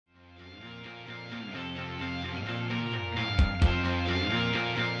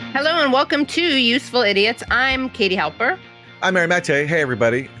Hello and welcome to Useful Idiots. I'm Katie Halper. I'm Mary Mate. Hey,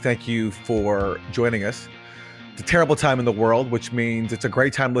 everybody. Thank you for joining us. It's a terrible time in the world, which means it's a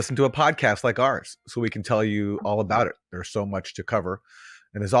great time to listen to a podcast like ours so we can tell you all about it. There's so much to cover.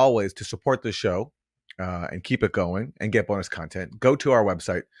 And as always, to support the show and keep it going and get bonus content, go to our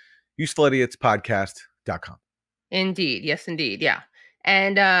website, usefulidiotspodcast.com. Indeed. Yes, indeed. Yeah.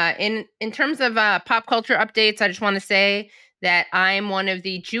 And in terms of pop culture updates, I just want to say that I'm one of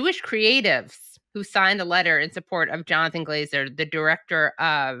the Jewish creatives who signed a letter in support of Jonathan Glazer, the director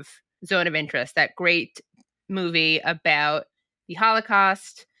of Zone of Interest, that great movie about the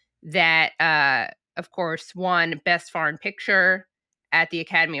Holocaust that, of course, won Best Foreign Picture at the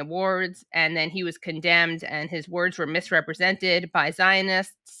Academy Awards. And then he was condemned and his words were misrepresented by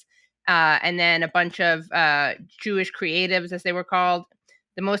Zionists. And then a bunch of Jewish creatives, as they were called,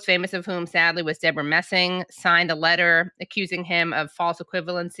 the most famous of whom, sadly, was Deborah Messing, signed a letter accusing him of false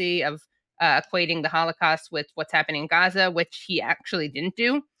equivalency, of equating the Holocaust with what's happening in Gaza, which he actually didn't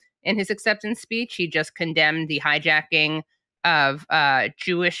do in his acceptance speech. He just condemned the hijacking of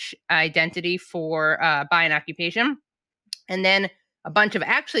Jewish identity by an occupation. And then a bunch of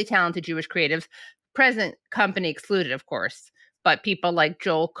actually talented Jewish creatives, present company excluded, of course, but people like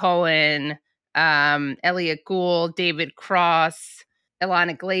Joel Cohen, Elliot Gould, David Cross,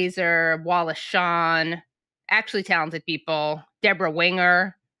 Ilana Glazer, Wallace Shawn, actually talented people, Deborah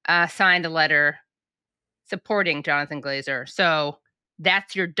Winger, signed a letter supporting Jonathan Glazer. So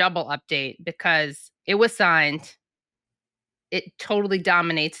that's your double update because it was signed. It totally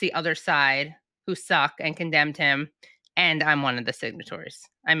dominates the other side who suck and condemned him. And I'm one of the signatories.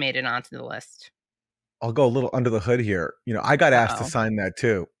 I made it onto the list. I'll go a little under the hood here. You know, I got asked to sign that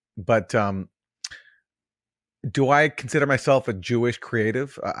too, but do I consider myself a Jewish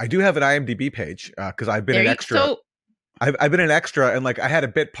creative? I do have an IMDb page because I've been an extra. I've been an extra, and like I had a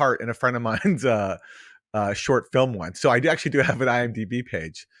bit part in a friend of mine's short film once. So I actually do have an IMDb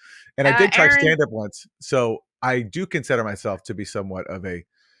page, and I did try stand up once. So I do consider myself to be somewhat of a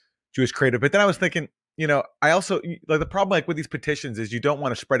Jewish creative. But then I was thinking, you know, I also like the problem like with these petitions is you don't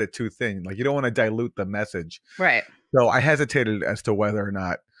want to spread it too thin. Like you don't want to dilute the message. Right. So I hesitated as to whether or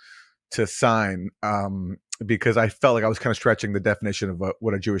not to sign because I felt like I was kind of stretching the definition of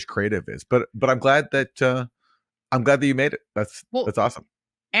what a Jewish creative is. But I'm glad that you made it. That's awesome.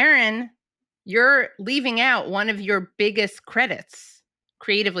 Aaron, you're leaving out one of your biggest credits,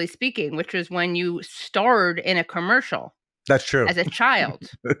 creatively speaking, which was when you starred in a commercial. That's true. As a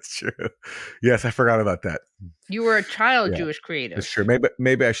child. That's true. Yes, I forgot about that. You were a child Jewish creative. That's true.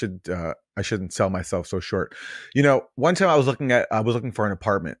 Maybe I shouldn't sell myself so short. You know, one time I was looking for an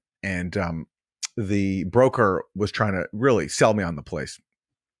apartment, and the broker was trying to really sell me on the place.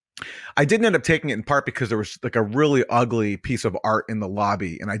 I didn't end up taking it in part because there was like a really ugly piece of art in the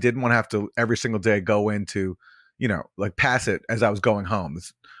lobby, and I didn't want to have to every single day go into, you know, like pass it as I was going home.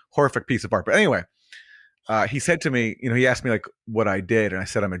 This horrific piece of art. But anyway, he said to me, you know, he asked me like what I did, and I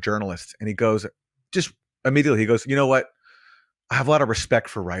said I'm a journalist, and he goes, just immediately, he goes, you know what? I have a lot of respect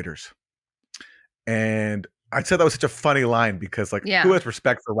for writers. And I said that was such a funny line because like who has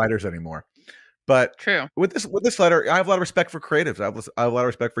respect for writers anymore? But true. With this letter, I have a lot of respect for creatives. I have a lot of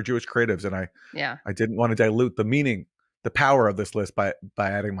respect for Jewish creatives, and I didn't want to dilute the meaning, the power of this list by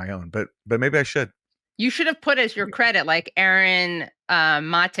adding my own. But maybe I should. You should have put as your credit like Aaron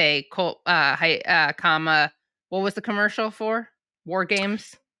Mate, comma. What was the commercial for? War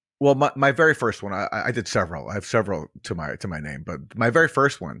Games. Well, my very first one, I did several. I have several to my name, but my very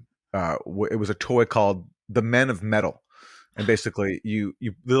first one, it was a toy called the Men of Metal. And basically, you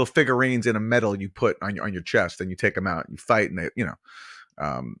little figurines in a metal you put on your chest, and you take them out, and you fight, and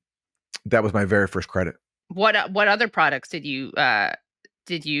that was my very first credit. What other products did you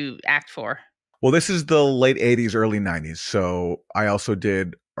act for? Well, this is the late '80s, early '90s. So I also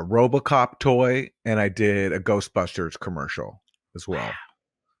did a RoboCop toy, and I did a Ghostbusters commercial as well. Wow.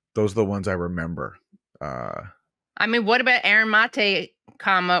 Those are the ones I remember. I mean, what about Aaron Mate,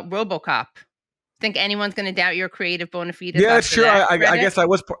 RoboCop? Think anyone's going to doubt your creative bona fides? Yeah, sure. I guess I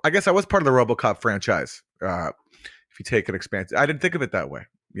was part of the RoboCop franchise. If you take an expansion, I didn't think of it that way.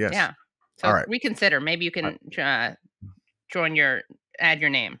 Yes. Yeah. So all right. Reconsider. Maybe you can add your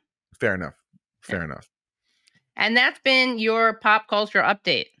name. Fair enough. Fair enough. And that's been your pop culture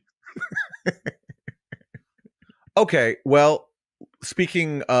update. Okay. Well,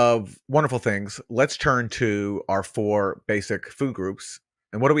 speaking of wonderful things, let's turn to our 4 basic food groups.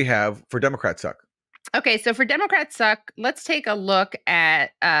 And what do we have for Democrats Suck? Okay, so for Democrats Suck, let's take a look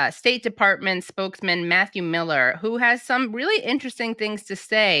at State Department spokesman Matthew Miller, who has some really interesting things to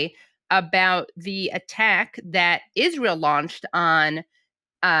say about the attack that Israel launched on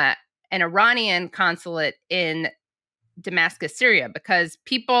an Iranian consulate in Damascus, Syria, because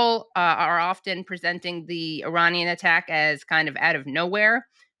people are often presenting the Iranian attack as kind of out of nowhere.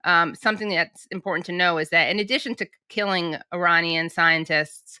 Something that's important to know is that in addition to killing Iranian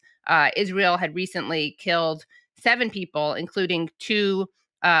scientists, Israel had recently killed 7 people, including 2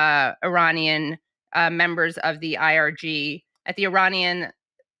 Iranian members of the IRG at the Iranian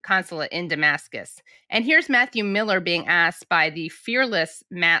consulate in Damascus. And here's Matthew Miller being asked by the fearless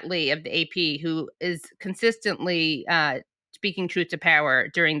Matt Lee of the AP, who is consistently speaking truth to power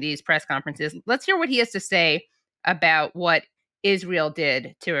during these press conferences. Let's hear what he has to say about what Israel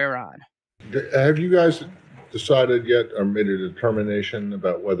did to Iran. Have you guys decided yet or made a determination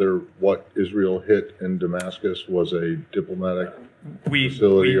about whether what Israel hit in Damascus was a diplomatic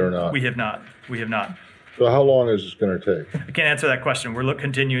facility or not? We have not. We have not. So how long is this going to take? I can't answer that question. We're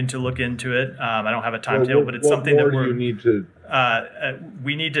continuing to look into it. I don't have a timetable, but it's something that you need to.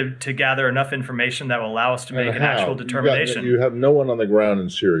 We need to gather enough information that will allow us to make an actual determination. You have no one on the ground in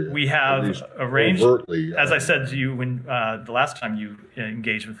Syria. We have arranged, as I said to you when the last time you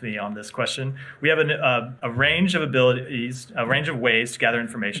engaged with me on this question, we have a range of abilities, a range of ways to gather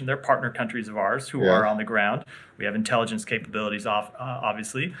information. They're partner countries of ours who are on the ground. We have intelligence capabilities,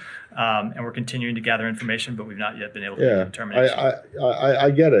 obviously, and we're continuing to gather information, but we've not yet been able to make a determination.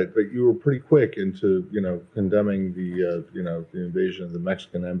 I get it, but you were pretty quick into condemning the invasion of the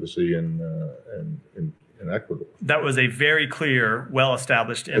Mexican embassy in Ecuador. That was a very clear,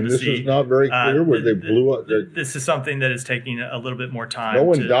 well-established embassy. And this is not very clear where they blew up. This is something that is taking a little bit more time. No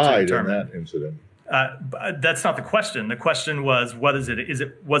one died in that incident. That's not the question. The question was, what is it?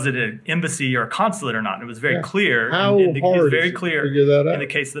 Was it an embassy or a consulate or not? And it was very clear. How hard is it to figure that out? In the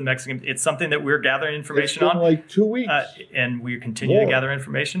case of the Mexican, it's something that we're gathering information on. It's been like 2 weeks, and we continue to gather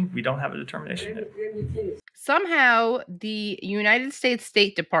information. We don't have a determination yet. Somehow, the United States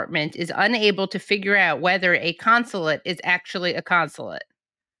State Department is unable to figure out whether a consulate is actually a consulate.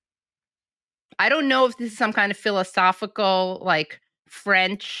 I don't know if this is some kind of philosophical, like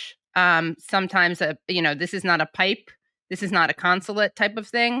French. Sometimes, this is not a pipe. This is not a consulate type of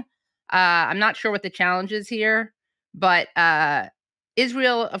thing. I'm not sure what the challenge is here, but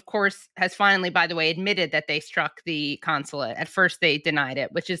Israel, of course, has finally, by the way, admitted that they struck the consulate. At first, they denied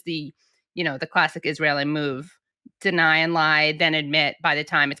it, which is the classic Israeli move: deny and lie, then admit. By the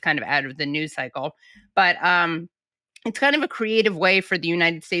time it's kind of out of the news cycle, but it's kind of a creative way for the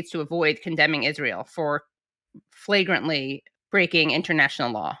United States to avoid condemning Israel for flagrantly breaking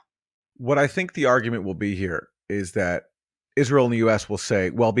international law. What I think the argument will be here is that Israel and the U.S. will say,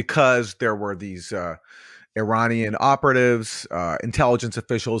 well, because there were these Iranian operatives, intelligence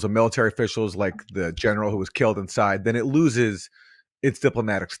officials, and military officials like the general who was killed inside, then it loses its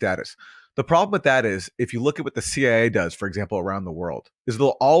diplomatic status. The problem with that is, if you look at what the CIA does, for example, around the world, is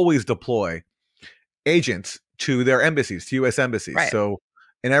they'll always deploy agents to their embassies, to U.S. embassies. Right. So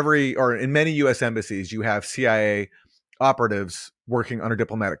in many U.S. embassies, you have CIA operatives working under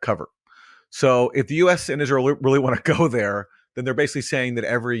diplomatic cover. So if the U.S. and Israel really want to go there, then they're basically saying that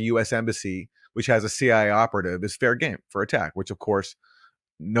every U.S. embassy which has a CIA operative is fair game for attack, which of course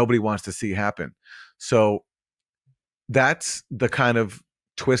nobody wants to see happen. So that's the kind of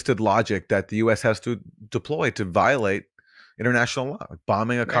twisted logic that the U.S. has to deploy to violate international law, like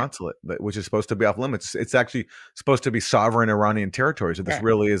bombing a consulate, which is supposed to be off limits. It's actually supposed to be sovereign Iranian territory. So this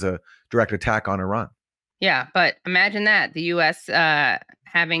really is a direct attack on Iran. Yeah, but imagine that, the U.S.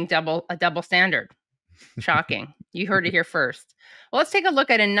 Having a double standard. Shocking. You heard it here first. Well, let's take a look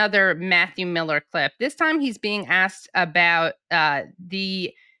at another Matthew Miller clip. This time he's being asked about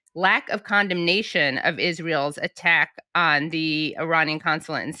the lack of condemnation of Israel's attack on the Iranian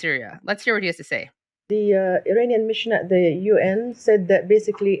consulate in Syria. Let's hear what he has to say. The Iranian mission at the UN said that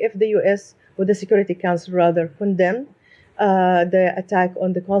basically if the U.S. or the Security Council rather condemned the attack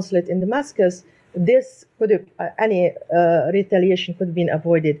on the consulate in Damascus, this could have, any retaliation could have been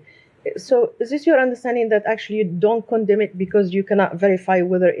avoided. So is this your understanding that actually you don't condemn it because you cannot verify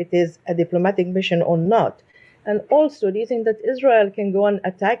whether it is a diplomatic mission or not? And also, do you think that Israel can go and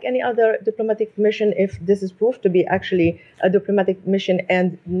attack any other diplomatic mission if this is proved to be actually a diplomatic mission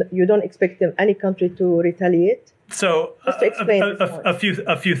and you don't expect any country to retaliate? So a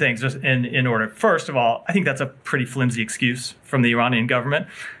few things just in order. First of all, I think that's a pretty flimsy excuse from the Iranian government.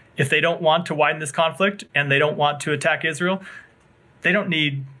 If they don't want to widen this conflict and they don't want to attack Israel, they don't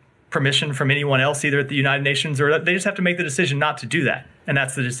need permission from anyone else, either at the United Nations, or they just have to make the decision not to do that. And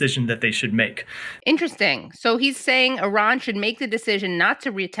that's the decision that they should make. Interesting. So he's saying Iran should make the decision not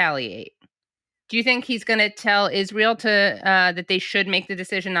to retaliate. Do you think he's going to tell Israel that they should make the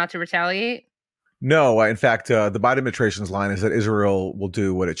decision not to retaliate? No, in fact, the Biden administration's line is that Israel will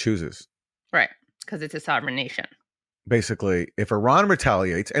do what it chooses. Right, because it's a sovereign nation. Basically, if Iran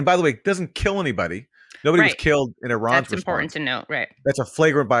retaliates, and by the way, doesn't kill anybody, nobody was killed in Iran's That's important to note, right? That's a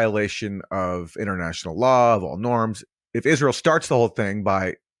flagrant violation of international law, of all norms. If Israel starts the whole thing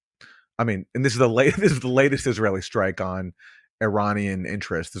by, and this is the latest Israeli strike on Iranian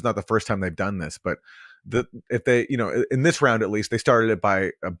interests. It's not the first time they've done this, but if they, in this round at least, they started it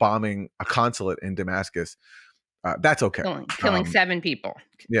by bombing a consulate in Damascus. That's okay. Killing 7 people.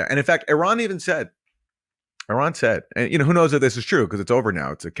 Yeah, and in fact, Iran said, and who knows if this is true because it's over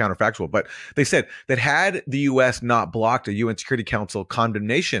now. It's a counterfactual, but they said that had the U.S. not blocked a UN Security Council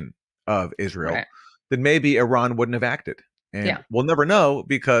condemnation of Israel, then maybe Iran wouldn't have acted. And we'll never know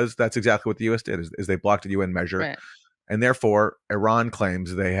because that's exactly what the U.S. did is they blocked a UN measure. Right. And therefore, Iran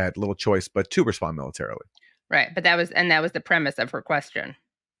claims they had little choice but to respond militarily. Right. But that was the premise of her question.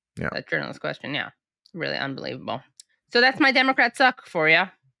 Yeah. That journalist question. Yeah. Really unbelievable. So that's my Democrat suck for you.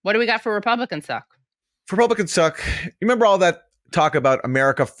 What do we got for Republican suck? For Republican suck, you remember all that talk about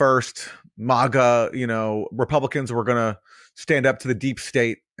America first, MAGA, Republicans were going to stand up to the deep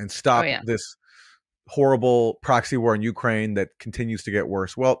state and stop this horrible proxy war in Ukraine that continues to get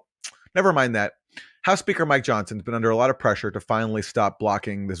worse. Well, never mind that. House Speaker Mike Johnson has been under a lot of pressure to finally stop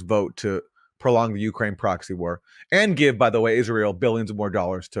blocking this vote to prolong the Ukraine proxy war and give, by the way, Israel billions of more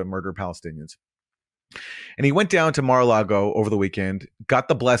dollars to murder Palestinians. And he went down to Mar-a-Lago over the weekend, got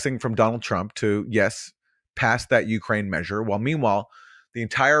the blessing from Donald Trump to, yes, pass that Ukraine measure, while meanwhile, the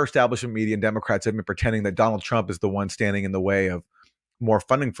entire establishment media and Democrats have been pretending that Donald Trump is the one standing in the way of more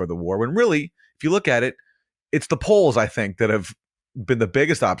funding for the war, when really, if you look at it, it's the polls, I think, that have been the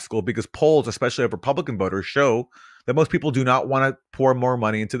biggest obstacle because polls, especially of Republican voters, show that most people do not want to pour more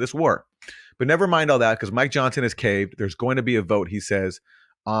money into this war. But never mind all that because Mike Johnson has caved. There's going to be a vote, he says,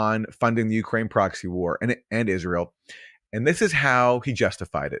 on funding the Ukraine proxy war and Israel. And this is how he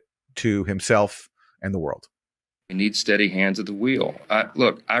justified it to himself and the world. We need steady hands at the wheel.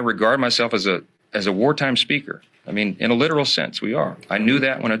 Look, I regard myself as a wartime speaker. In a literal sense, we are. I knew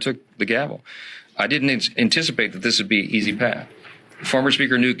that when I took the gavel. I didn't anticipate that this would be an easy path. Former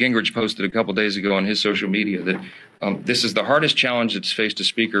Speaker Newt Gingrich posted a couple days ago on his social media that this is the hardest challenge that's faced a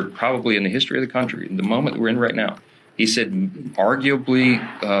speaker probably in the history of the country, in the moment that we're in right now. He said arguably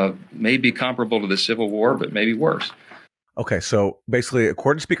maybe comparable to the Civil War, but maybe worse. Okay, so basically,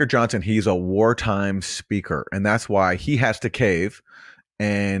 according to Speaker Johnson, he's a wartime speaker, and that's why he has to cave.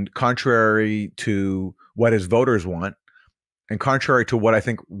 And contrary to what his voters want, and contrary to what I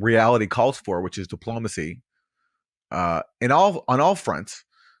think reality calls for, which is diplomacy, on all fronts,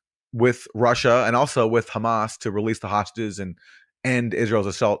 with Russia and also with Hamas to release the hostages and end Israel's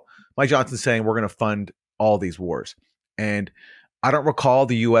assault, Mike Johnson's saying we're going to fund all these wars. And I don't recall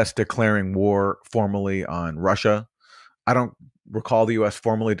the U.S. declaring war formally on Russia. I don't recall the U.S.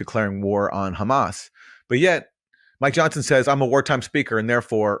 formally declaring war on Hamas. But yet, Mike Johnson says, I'm a wartime speaker, and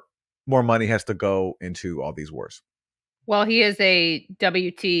therefore more money has to go into all these wars. Well, he is a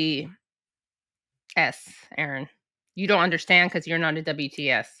WTS, Aaron. You don't understand because you're not a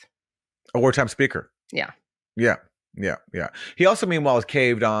WTS. A wartime speaker. Yeah. He also, meanwhile, has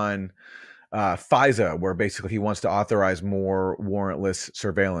caved on FISA, where basically he wants to authorize more warrantless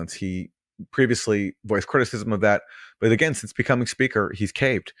surveillance. He previously voiced criticism of that, but again, since becoming speaker, he's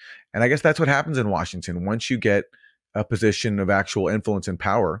caved. And I guess that's what happens in Washington. Once you get a position of actual influence and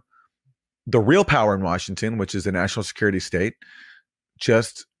power, the real power in Washington, which is the national security state,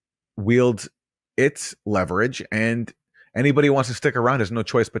 just wields its leverage, and anybody who wants to stick around has no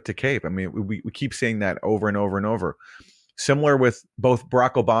choice but to cave. We keep seeing that over and over and over. Similar with both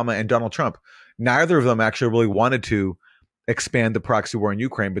Barack Obama and Donald Trump. Neither of them actually really wanted to expand the proxy war in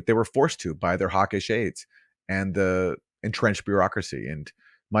Ukraine, but they were forced to by their hawkish aides and the entrenched bureaucracy. And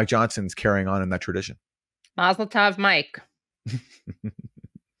Mike Johnson's carrying on in that tradition. Mazel tov, Mike.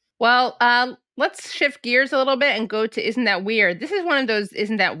 Well, let's shift gears a little bit and go to Isn't That Weird? This is one of those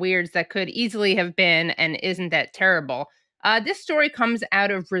Isn't That Weirds that could easily have been and Isn't That Terrible. This story comes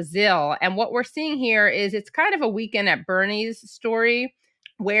out of Brazil, and what we're seeing here is it's kind of a Weekend at Bernie's story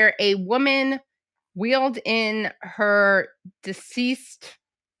where a woman wheeled in her deceased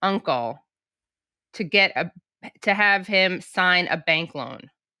uncle to have him sign a bank loan.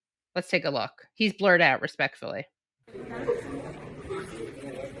 Let's take a look. He's blurred out respectfully.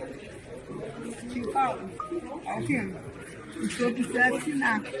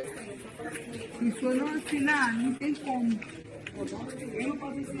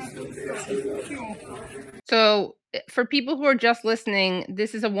 So for people who are just listening,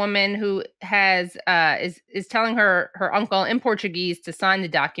 this is a woman who has is telling her uncle in Portuguese to sign the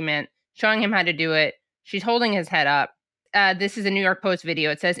document showing him how to do it. She's holding his head up. This is a New York Post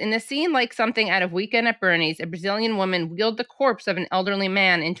video. It says, in the scene like something out of Weekend at Bernie's, a Brazilian woman wheeled the corpse of an elderly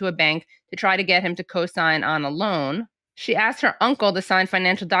man into a bank to try to get him to co-sign on a loan. She asked her uncle to sign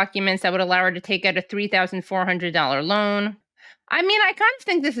financial documents that would allow her to take out a $3,400 loan. I mean, I kind of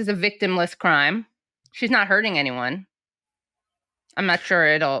think this is a victimless crime. She's not hurting anyone. I'm not sure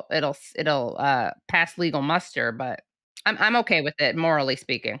it'll pass legal muster, but I'm okay with it, morally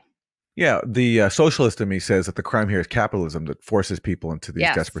speaking. Yeah, the socialist in me says that the crime here is capitalism that forces people into these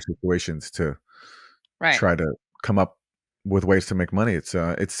desperate situations to try to come up with ways to make money. It's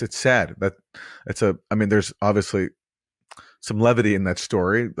sad that I mean, there's obviously some levity in that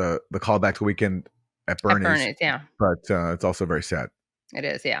story, the callback to Weekend at Bernie's, yeah. But it's also very sad. It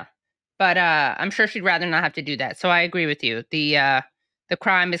is, yeah. But I'm sure she'd rather not have to do that. So I agree with you. The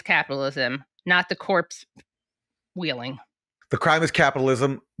crime is capitalism, not the corpse wheeling. The crime is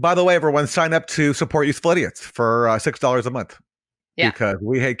capitalism. By the way, everyone, sign up to support Useful Idiots for $6 a month. Yeah. Because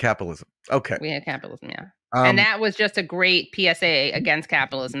we hate capitalism. Okay. We hate capitalism, yeah. And that was just a great PSA against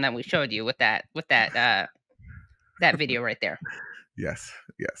capitalism that we showed you with that video right there. Yes.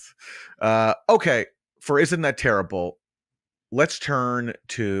 Okay. For Isn't That Terrible? Let's turn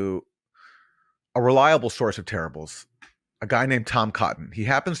to a reliable source of terribles, a guy named Tom Cotton. He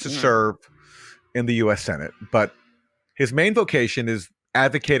happens to serve in the U.S. Senate, but his main vocation is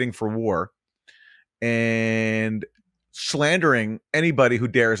advocating for war and slandering anybody who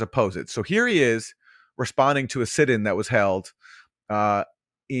dares oppose it. So here he is responding to a sit-in that was held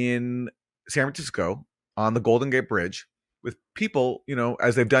in San Francisco on the Golden Gate Bridge with people,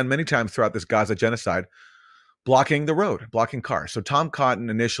 as they've done many times throughout this Gaza genocide, blocking the road, blocking cars. So Tom Cotton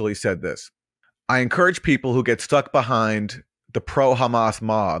initially said this: I encourage people who get stuck behind the pro-Hamas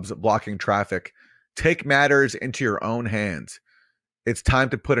mobs blocking traffic, take matters into your own hands. It's time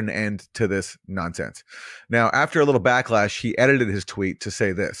to put an end to this nonsense. Now, after a little backlash, he edited his tweet to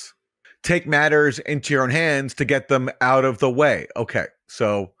say this: take matters into your own hands to get them out of the way. Okay,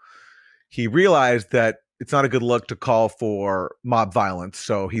 so he realized that it's not a good look to call for mob violence.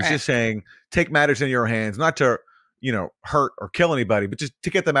 So he's just saying, take matters in your hands, not to, hurt or kill anybody, but just to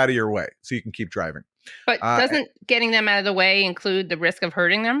get them out of your way so you can keep driving. But doesn't getting them out of the way include the risk of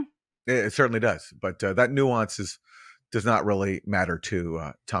hurting them? It certainly does. But that nuance does not really matter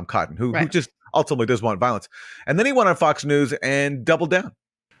to Tom Cotton, who just ultimately does want violence. And then he went on Fox News and doubled down.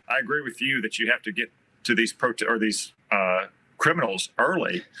 I agree with you that you have to get to these criminals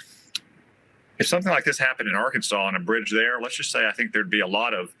early. If something like this happened in Arkansas on a bridge there, let's just say I think there'd be a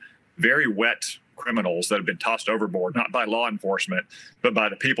lot of very wet criminals that have been tossed overboard, not by law enforcement, but by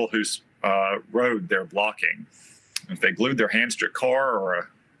the people whose road they're blocking. If they glued their hands to a car or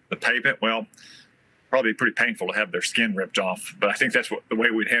the pavement, well, probably pretty painful to have their skin ripped off. But I think that's the way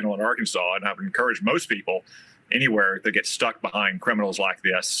we'd handle it in Arkansas. And I would encourage most people anywhere that get stuck behind criminals like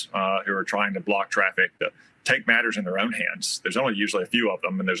this who are trying to block traffic to take matters in their own hands. There's only usually a few of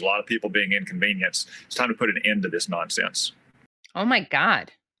them, and there's a lot of people being inconvenienced. It's time to put an end to this nonsense. Oh, my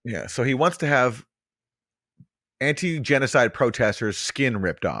God. Yeah, so he wants to have anti-genocide protesters' skin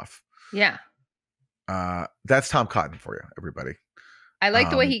ripped off. Yeah. That's Tom Cotton for you, everybody. I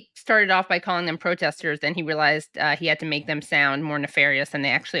like the way he started off by calling them protesters. Then he realized he had to make them sound more nefarious than they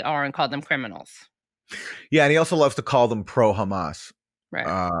actually are and called them criminals. Yeah, and he also loves to call them pro-Hamas.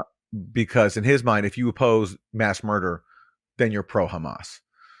 Right. Because in his mind, if you oppose mass murder, then you're pro-Hamas.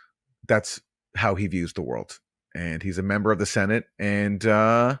 That's how he views the world. And he's a member of the Senate. And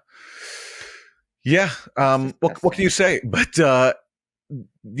what can you say? But,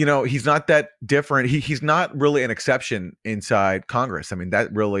 he's not that different. He's not really an exception inside Congress. I mean,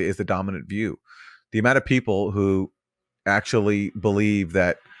 that really is the dominant view. The amount of people who actually believe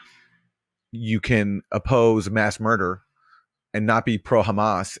that you can oppose mass murder and not be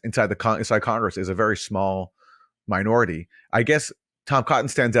pro-Hamas inside Congress is a very small minority. I guess Tom Cotton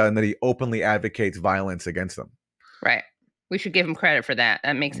stands out in that he openly advocates violence against them. Right. We should give him credit for that.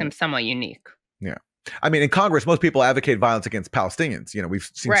 That makes him somewhat unique. Yeah. I mean, in Congress, most people advocate violence against Palestinians.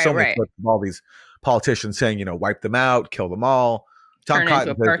 We've seen so many clips of all these politicians saying, wipe them out, kill them all. Turn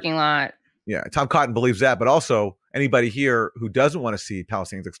into a parking lot. Yeah. Tom Cotton believes that, but also anybody here who doesn't want to see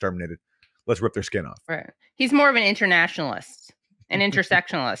Palestinians exterminated, let's rip their skin off. Right. He's more of an internationalist, an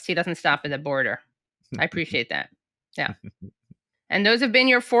intersectionalist. He doesn't stop at the border. I appreciate that. Yeah. And those have been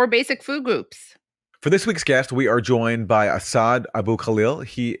your 4 basic food groups. For this week's guest, we are joined by Asad AbuKhalil.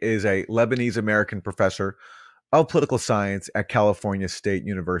 He is a Lebanese-American professor of political science at California State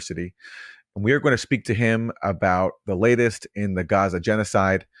University. And we are going to speak to him about the latest in the Gaza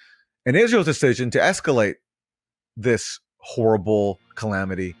genocide and Israel's decision to escalate this horrible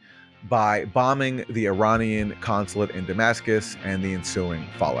calamity by bombing the Iranian consulate in Damascus and the ensuing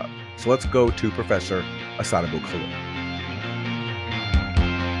fallout. So let's go to Professor Asad AbuKhalil.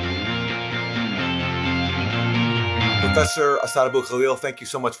 Professor Asad AbuKhalil, thank you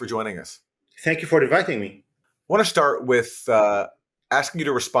so much for joining us. Thank you for inviting me. I want to start with asking you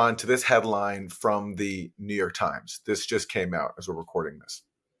to respond to this headline from the New York Times. This just came out as we're recording this.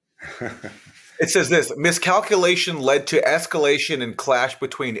 It says this: miscalculation led to escalation and clash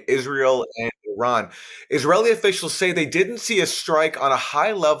between Israel and Iran. Israeli officials say they didn't see a strike on a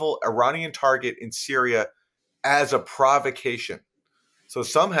high-level Iranian target in Syria as a provocation. So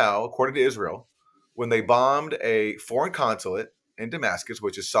somehow, according to Israel, when they bombed a foreign consulate in Damascus,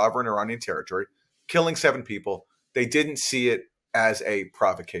 which is sovereign Iranian territory, killing 7 people, they didn't see it as a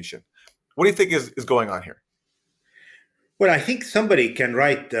provocation. What do you think is going on here? Well, I think somebody can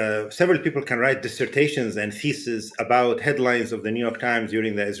write, several people can write dissertations and theses about headlines of the New York Times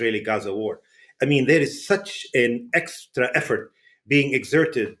during the Israeli-Gaza war. I mean, there is such an extra effort being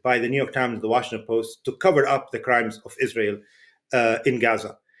exerted by the New York Times and the Washington Post to cover up the crimes of Israel in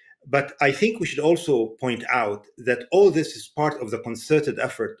Gaza. But I think we should also point out that all this is part of the concerted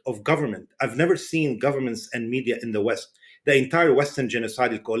effort of government. I've never seen governments and media in the West, the entire Western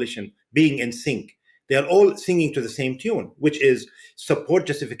genocidal coalition, being in sync. They are all singing to the same tune, which is support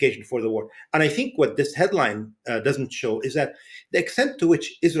justification for the war. And I think what this headline doesn't show is that the extent to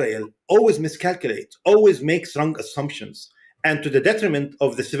which Israel always miscalculates, always makes wrong assumptions, and to the detriment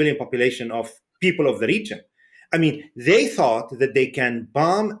of the civilian population of people of the region. I mean, they thought that they can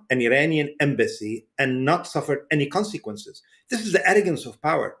bomb an Iranian embassy and not suffer any consequences. This is the arrogance of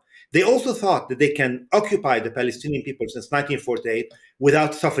power. They also thought that they can occupy the Palestinian people since 1948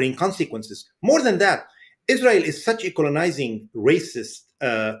 without suffering consequences. More than that, Israel is such a colonizing, racist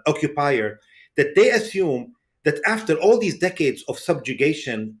occupier that they assume that after all these decades of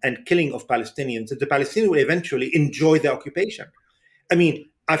subjugation and killing of Palestinians, that the Palestinians will eventually enjoy the occupation. I mean,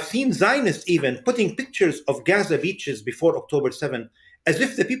 I've seen Zionists even putting pictures of Gaza beaches before October 7 as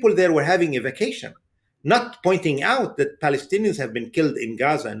if the people there were having a vacation, not pointing out that Palestinians have been killed in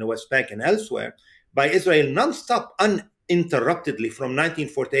Gaza and the West Bank and elsewhere by Israel nonstop, uninterruptedly from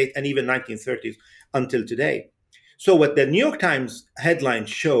 1948 and even 1930s until today. So what the New York Times headlines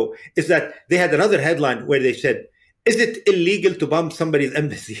show is that they had another headline where they said, is it illegal to bomb somebody's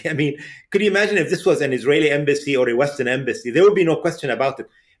embassy? I mean, could you imagine if this was an Israeli embassy or a Western embassy? There would be no question about it.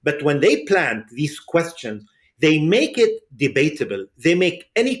 But when they plant these questions, they make it debatable. They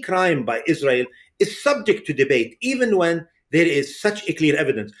make any crime by Israel is subject to debate, even when there is such a clear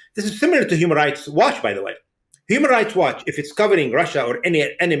evidence. This is similar to Human Rights Watch, by the way. Human Rights Watch, if it's covering Russia or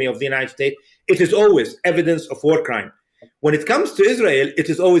any enemy of the United States, it is always evidence of war crime. When it comes to Israel, it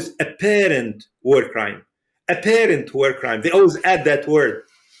is always apparent war crime. Apparent war crime. They always add that word.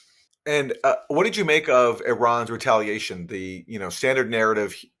 And what did you make of Iran's retaliation? The standard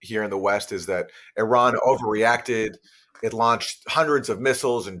narrative here in the West is that Iran overreacted. It launched hundreds of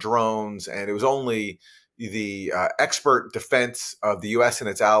missiles and drones, and it was only the expert defense of the U.S. and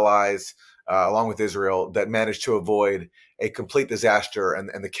its allies, along with Israel, that managed to avoid a complete disaster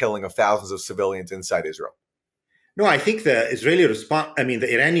and the killing of thousands of civilians inside Israel. No, I think the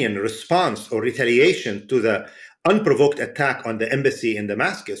the Iranian response or retaliation to the unprovoked attack on the embassy in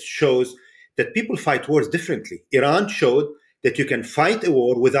Damascus shows that people fight wars differently. Iran showed that you can fight a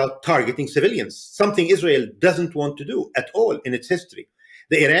war without targeting civilians, something Israel doesn't want to do at all in its history.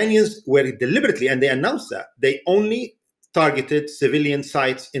 The Iranians were deliberately, and they announced that, they only targeted civilian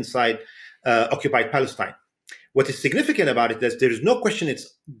sites inside occupied Palestine. What is significant about it is there is no question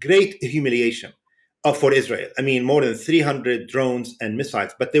it's great humiliation for Israel. I mean, more than 300 drones and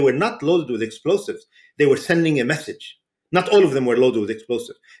missiles, but they were not loaded with explosives. They were sending a message. Not all of them were loaded with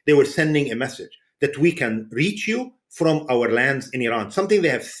explosives. They were sending a message that we can reach you from our lands in Iran. Something they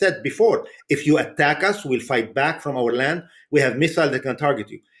have said before. If you attack us, we'll fight back from our land. We have missiles that can target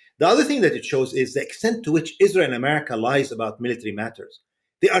you. The other thing that it shows is the extent to which Israel and America lies about military matters.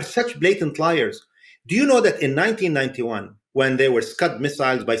 They are such blatant liars. Do you know that in 1991, when there were Scud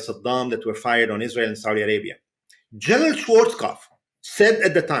missiles by Saddam that were fired on Israel and Saudi Arabia, General Schwarzkopf said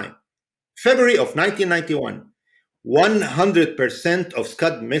at the time, February of 1991, 100% of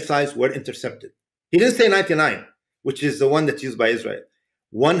Scud missiles were intercepted. He didn't say 99, which is the one that's used by Israel.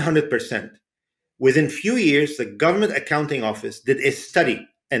 100%. Within few years, the Government Accounting Office did a study,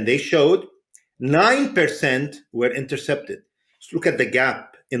 and they showed 9% were intercepted. So look at the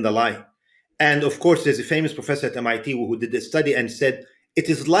gap in the lie. And of course, there's a famous professor at MIT who did a study and said it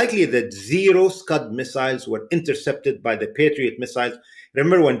is likely that 0 Scud missiles were intercepted by the Patriot missiles.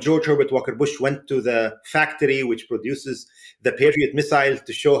 Remember when George Herbert Walker Bush went to the factory which produces the Patriot missile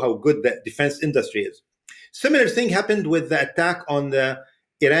to show how good the defense industry is? Similar thing happened with the attack on the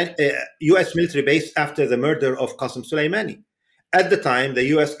U.S. military base after the murder of Qasem Soleimani. At the time, the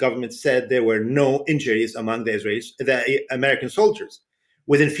U.S. government said there were no injuries among the American soldiers.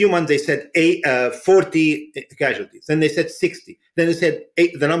 Within a few months, they said 40 casualties. Then they said 60. Then they said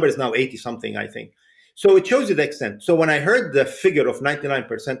the number is now 80 something, I think. So it shows you the extent. So when I heard the figure of 99%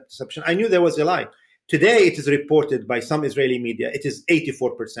 deception, I knew there was a lie. Today, it is reported by some Israeli media, it is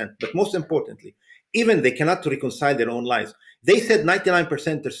 84%. But most importantly, even they cannot reconcile their own lies. They said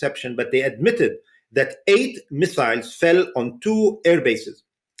 99% deception, but they admitted that 8 missiles fell on 2 air bases.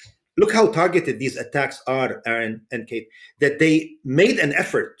 Look how targeted these attacks are, Aaron and Kate, that they made an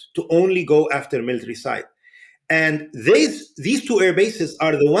effort to only go after military side. And these 2 air bases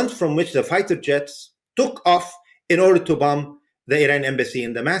are the ones from which the fighter jets took off in order to bomb the Iran embassy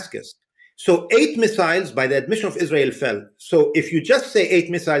in Damascus. So 8 missiles, by the admission of Israel, fell. So if you just say 8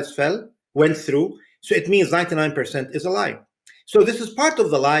 missiles went through, so it means 99% is a lie. So this is part of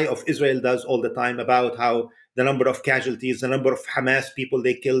the lie of Israel does all the time about how the number of casualties, the number of Hamas people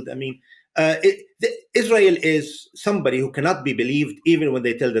they killed. I mean, Israel is somebody who cannot be believed even when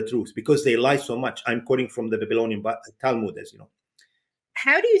they tell the truth because they lie so much. I'm quoting from the Babylonian Talmud, as you know.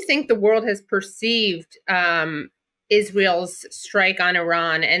 How do you think the world has perceived Israel's strike on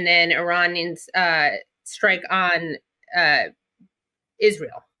Iran and then Iranians' strike on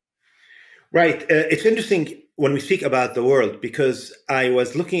Israel? Right. It's interesting when we speak about the world, because I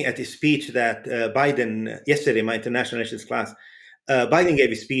was looking at a speech that Biden, yesterday, my international relations class, Biden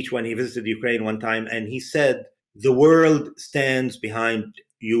gave a speech when he visited Ukraine one time, and he said, the world stands behind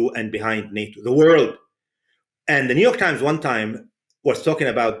you and behind NATO, the world. And the New York Times one time was talking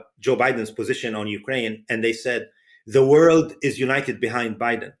about Joe Biden's position on Ukraine, and they said, the world is united behind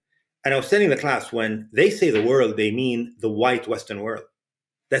Biden. And I was telling the class, when they say the world, they mean the white Western world.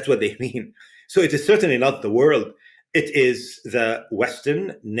 That's what they mean. So it is certainly not the world. It is the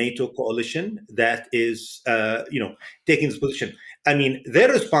Western NATO coalition that is, taking this position. I mean, their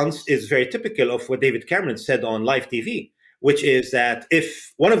response is very typical of what David Cameron said on live TV, which is that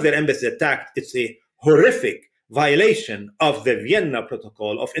if one of their embassies is attacked, it's a horrific violation of the Vienna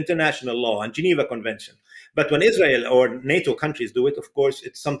Protocol, of international law and Geneva Convention. But when Israel or NATO countries do it, of course,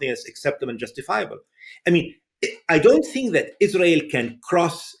 it's something that's acceptable and justifiable. I mean, I don't think that Israel can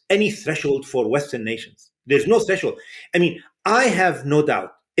cross any threshold for Western nations. There's no threshold. I mean, I have no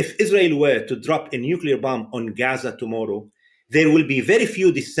doubt if Israel were to drop a nuclear bomb on Gaza tomorrow, there will be very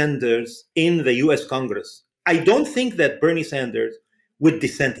few dissenters in the US Congress. I don't think that Bernie Sanders would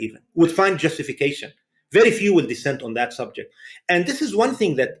dissent even, would find justification. Very few will dissent on that subject. And this is one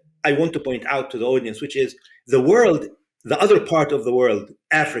thing that I want to point out to the audience, which is the world, the other part of the world,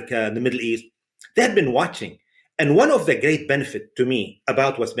 Africa, the Middle East, they have been watching. And one of the great benefit to me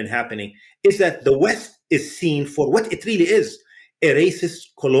about what's been happening is that the West is seen for what it really is, a racist,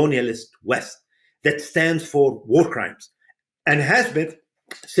 colonialist West that stands for war crimes and has been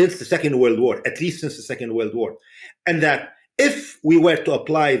since the Second World War, at least since the Second World War. And that if we were to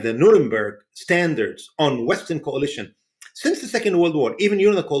apply the Nuremberg standards on Western coalition since the Second World War, even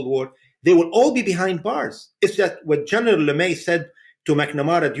during the Cold War, they will all be behind bars. It's that what General LeMay said to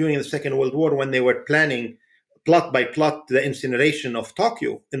McNamara during the Second World War when they were planning plot by plot the incineration of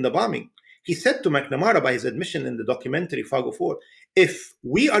Tokyo in the bombing. He said to McNamara, by his admission in the documentary Fog of War, if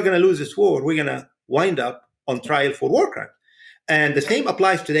we are going to lose this war, we're going to wind up on trial for war crime. And the same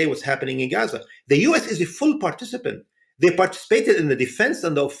applies today what's happening in Gaza. The US is a full participant. They participated in the defense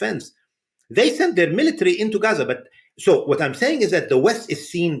and the offense. They sent their military into Gaza. But so what I'm saying is that the West is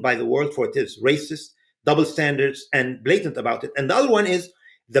seen by the world for it is racist, double standards, and blatant about it. And the other one is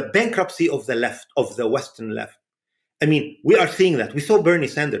the bankruptcy of the left, of the Western left. I mean, we are seeing that. We saw Bernie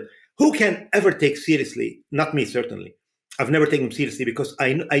Sanders. Who can ever take seriously? Not me, certainly. I've never taken him seriously because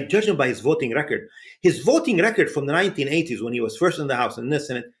I judge him by his voting record. His voting record from the 1980s, when he was first in the House and in the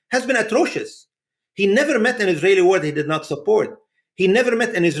Senate, has been atrocious. He never met an Israeli war that he did not support. He never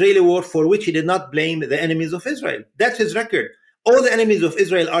met an Israeli war for which he did not blame the enemies of Israel. That's his record. All the enemies of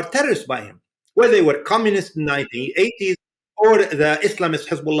Israel are terrorists by him, whether they were communists in the 1980s or the Islamists,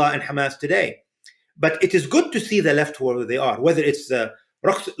 Hezbollah and Hamas today. But it is good to see the left where they are, whether it's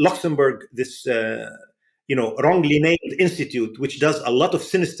Luxembourg, this wrongly named institute, which does a lot of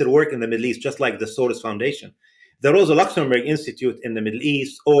sinister work in the Middle East, just like the Soros Foundation. The Rosa Luxemburg Institute in the Middle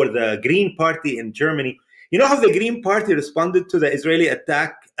East, or the Green Party in Germany. You know how the Green Party responded to the Israeli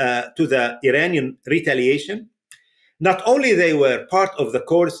attack, to the Iranian retaliation? Not only they were part of the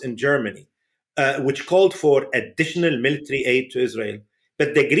course in Germany, which called for additional military aid to Israel,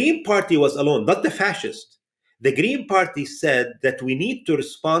 but the Green Party was alone, not the fascist. The Green Party said that we need to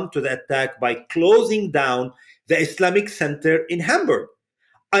respond to the attack by closing down the Islamic Center in Hamburg.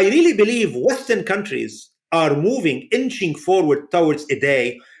 I really believe Western countries are moving, inching forward towards a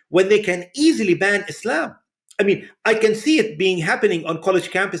day when they can easily ban Islam. I mean, I can see it happening on college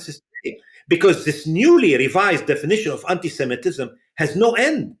campuses today because this newly revised definition of anti-Semitism has no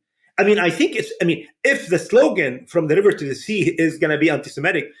end. I mean, if the slogan from the river to the sea is going to be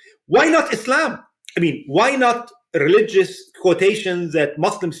anti-Semitic, why not Islam? I mean, why not religious quotations that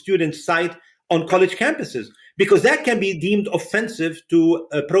Muslim students cite on college campuses? Because that can be deemed offensive to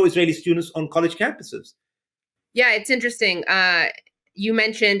pro-Israeli students on college campuses. Yeah, it's interesting. You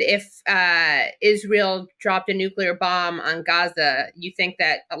mentioned if Israel dropped a nuclear bomb on Gaza, you think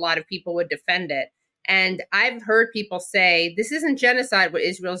that a lot of people would defend it. And I've heard people say this isn't genocide what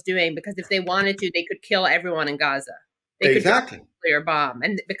Israel's doing, because if they wanted to, they could kill everyone in Gaza. They could drop a nuclear bomb.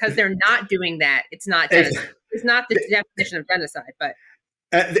 And because they're not doing that, it's not genocide. It's not the definition of genocide, but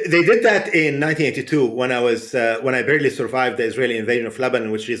they did that in 1982 when I barely survived the Israeli invasion of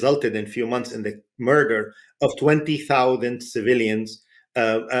Lebanon, which resulted in a few months in the murder of 20,000 civilians,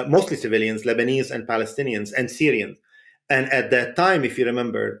 mostly civilians, Lebanese and Palestinians and Syrians. And at that time, if you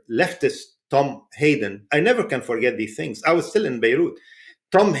remember, leftist Tom Hayden, I never can forget these things. I was still in Beirut.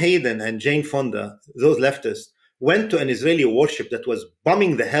 Tom Hayden and Jane Fonda, those leftists, went to an Israeli warship that was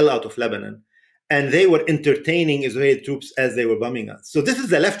bombing the hell out of Lebanon, and they were entertaining Israeli troops as they were bombing us. So this is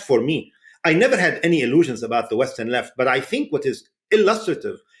the left for me. I never had any illusions about the Western left, but I think what is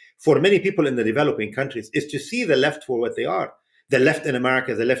illustrative for many people in the developing countries is to see the left for what they are. The left in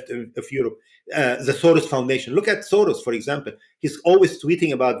America, the left of Europe, the Soros Foundation. Look at Soros, for example. He's always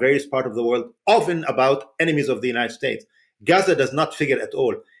tweeting about various parts of the world, often about enemies of the United States. Gaza does not figure at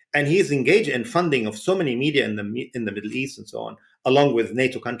all. And he's engaged in funding of so many media in the Middle East and so on, along with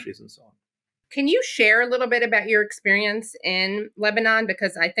NATO countries and so on. Can you share a little bit about your experience in Lebanon?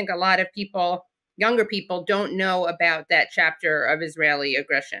 Because I think a lot of people, younger people, don't know about that chapter of Israeli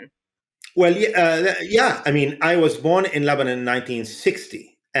aggression. Well, yeah. I mean, I was born in Lebanon in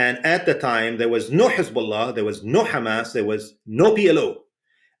 1960. And at the time, there was no Hezbollah, there was no Hamas, there was no PLO.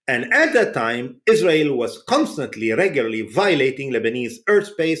 And at that time, Israel was constantly, regularly violating Lebanese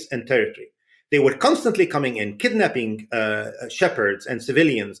airspace and territory. They were constantly coming in, kidnapping shepherds and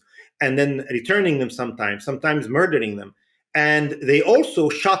civilians, and then returning them sometimes murdering them. And they also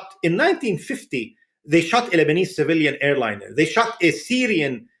shot, in 1950, they shot a Lebanese civilian airliner. They shot a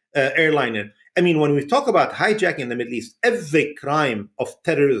Syrian airliner. I mean, when we talk about hijacking in the Middle East, every crime of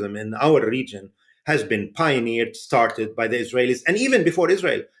terrorism in our region has been pioneered, started by the Israelis, and even before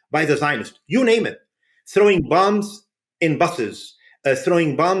Israel, by the Zionists. You name it. Throwing bombs in buses,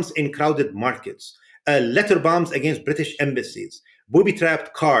 throwing bombs in crowded markets, letter bombs against British embassies,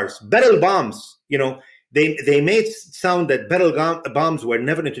 booby-trapped cars, barrel bombs. You know, they made sound that barrel bombs were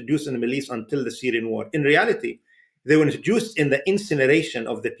never introduced in the Middle East until the Syrian war. In reality, they were introduced in the incineration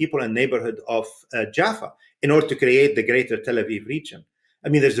of the people and neighborhood of Jaffa in order to create the greater Tel Aviv region. I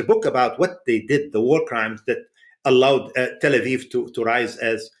mean, there's a book about what they did, the war crimes that allowed Tel Aviv to rise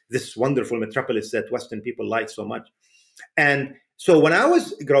as this wonderful metropolis that Western people like so much. And so when I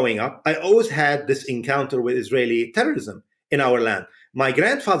was growing up, I always had this encounter with Israeli terrorism in our land. My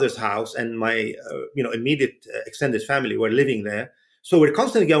grandfather's house and my immediate extended family were living there. So we're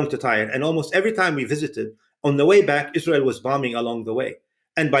constantly going to Tyre. And almost every time we visited, on the way back, Israel was bombing along the way.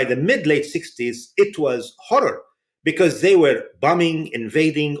 And by the mid-late 60s, it was horror because they were bombing,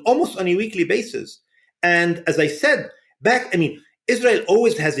 invading almost on a weekly basis. And as I said, Israel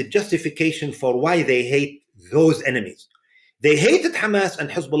always has a justification for why they hate those enemies. They hated Hamas and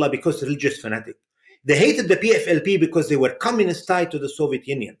Hezbollah because religious fanatic. They hated the PFLP because they were communist tied to the Soviet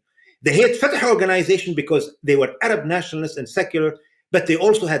Union. They hate Fatah organization because they were Arab nationalists and secular, but they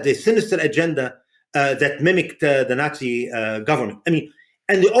also had a sinister agenda that mimicked the Nazi government.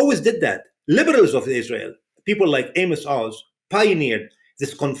 And they always did that. Liberals of Israel, people like Amos Oz, pioneered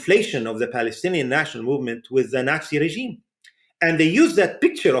this conflation of the Palestinian national movement with the Nazi regime. And they used that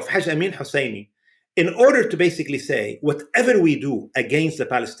picture of Haj Amin Husseini in order to basically say whatever we do against the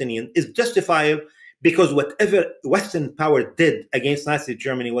Palestinian is justifiable because whatever Western power did against Nazi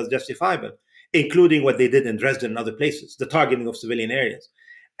Germany was justifiable, including what they did in Dresden and other places, the targeting of civilian areas.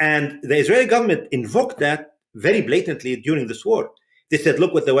 And the Israeli government invoked that very blatantly during this war. They said,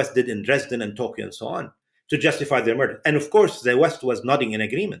 look what the West did in Dresden and Tokyo and so on to justify their murder. And of course, the West was nodding in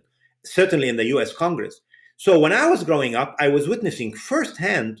agreement, certainly in the US Congress. So when I was growing up, I was witnessing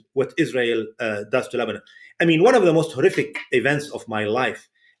firsthand what Israel does to Lebanon. I mean, one of the most horrific events of my life.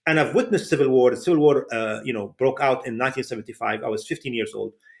 And I've witnessed civil war. The civil war, broke out in 1975. I was 15 years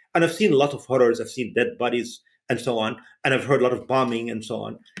old. And I've seen a lot of horrors. I've seen dead bodies and so on. And I've heard a lot of bombing and so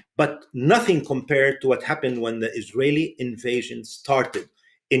on. But nothing compared to what happened when the Israeli invasion started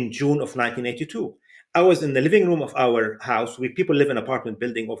in June of 1982. I was in the living room of our house. People live in an apartment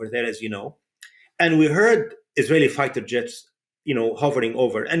building over there, as you know. And we heard Israeli fighter jets, hovering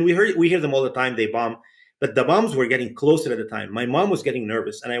over. And we hear them all the time. They bomb. But the bombs were getting closer at the time. My mom was getting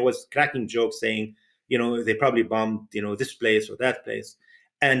nervous, and I was cracking jokes saying, they probably bombed, this place or that place.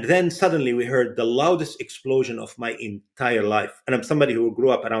 And then suddenly we heard the loudest explosion of my entire life. And I'm somebody who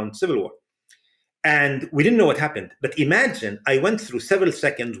grew up around civil war. And we didn't know what happened. But imagine I went through several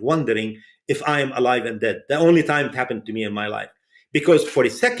seconds wondering if I am alive and dead. The only time it happened to me in my life. Because for a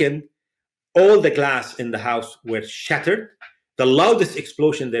second, all the glass in the house were shattered, the loudest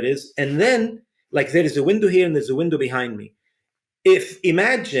explosion there is. And then, like, there is a window here and there's a window behind me.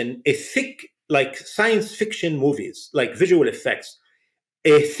 Imagine a thick, like science fiction movies, like visual effects,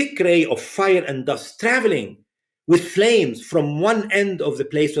 a thick ray of fire and dust traveling with flames from one end of the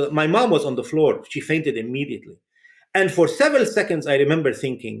place. So my mom was on the floor. She fainted immediately. And for several seconds, I remember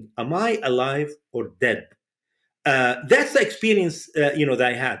thinking, am I alive or dead? That's the experience, that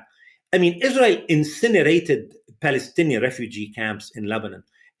I had. I mean, Israel incinerated Palestinian refugee camps in Lebanon.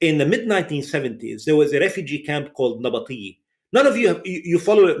 In the mid-1970s, there was a refugee camp called Nabatiyi. None of you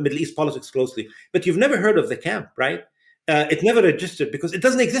follow Middle East politics closely, but you've never heard of the camp, right? It never registered because it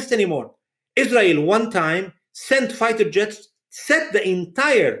doesn't exist anymore. Israel one time sent fighter jets, set the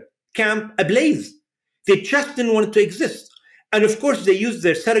entire camp ablaze. They just didn't want it to exist. And of course, they used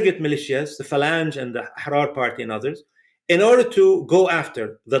their surrogate militias, the Phalange and the Harar Party and others, in order to go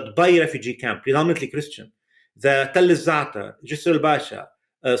after the Dubai refugee camp, predominantly Christian, the Tel Aviv, Jisr al-Basha,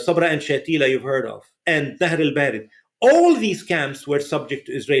 Sabra and Shatila you've heard of, and Nahr al-Barid. All these camps were subject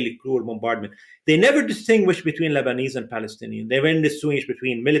to Israeli cruel bombardment. They never distinguished between Lebanese and Palestinian. They never distinguished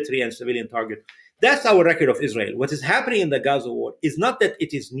between military and civilian targets. That's our record of Israel. What is happening in the Gaza war is not that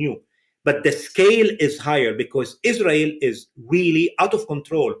it is new, but the scale is higher because Israel is really out of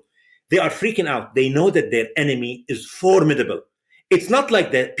control. They are freaking out. They know that their enemy is formidable. It's not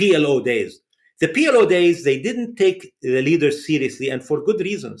like the PLO days. The PLO days, they didn't take the leaders seriously, and for good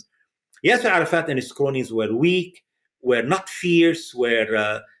reasons. Yasser Arafat and his cronies were weak, were not fierce,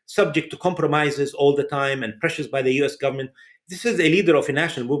 were subject to compromises all the time and pressures by the US government. This is a leader of a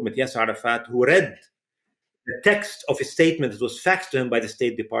national movement, Yasser Arafat, who read the text of a statement that was faxed to him by the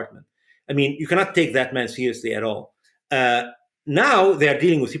State Department. I mean, you cannot take that man seriously at all. Now they are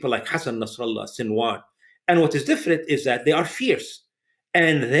dealing with people like Hassan Nasrallah, Sinwar. And what is different is that they are fierce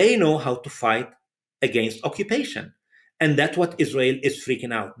and they know how to fight against occupation. And that's what Israel is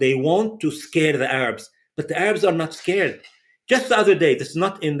freaking out. They want to scare the Arabs, but the Arabs are not scared. Just the other day, this is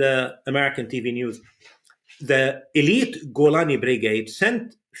not in the American TV news, the elite Golani Brigade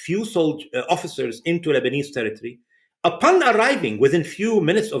sent few officers into Lebanese territory. Upon arriving, within few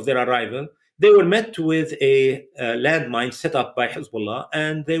minutes of their arrival, they were met with a landmine set up by Hezbollah,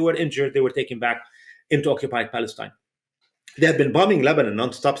 and they were injured. They were taken back into occupied Palestine. They have been bombing Lebanon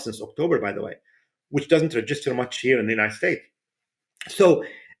nonstop since October, by the way, which doesn't register much here in the United States. So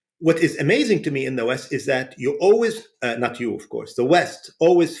what is amazing to me in the West is that you always, not you, of course, the West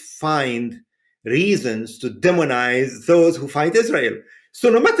always find reasons to demonize those who fight Israel. So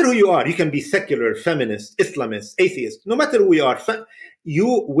no matter who you are, you can be secular, feminist, Islamist, atheist, no matter who you are,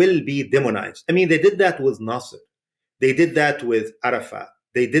 you will be demonized. I mean, they did that with Nasser. They did that with Arafat.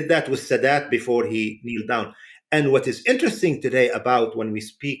 They did that with Sadat before he kneeled down. And what is interesting today about when we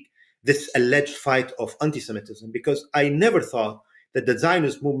speak this alleged fight of anti-Semitism, because I never thought that the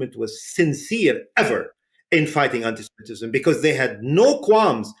Zionist movement was sincere ever in fighting anti-Semitism, because they had no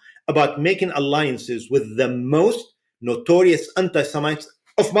qualms about making alliances with the most notorious anti-Semites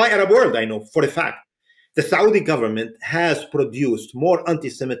of my Arab world, I know for a fact. The Saudi government has produced more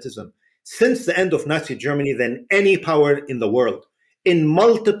anti-Semitism since the end of Nazi Germany than any power in the world, in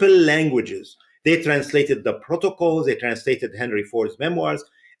multiple languages. They translated the protocols, they translated Henry Ford's memoirs,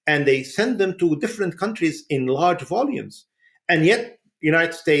 and they sent them to different countries in large volumes. And yet,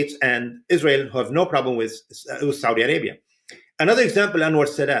 United States and Israel have no problem with Saudi Arabia. Another example, Anwar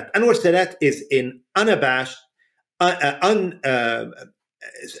Sadat. Anwar Sadat is an unabashed,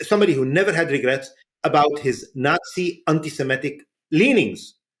 somebody who never had regrets about his Nazi anti-Semitic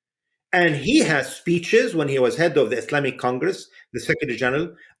leanings. And he has speeches when he was head of the Islamic Congress, the Secretary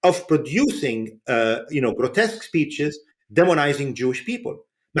General, of producing grotesque speeches demonizing Jewish people.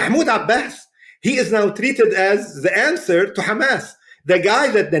 Mahmoud Abbas, he is now treated as the answer to Hamas. The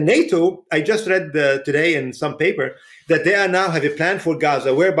guy that the NATO, I just read today in some paper that they are now have a plan for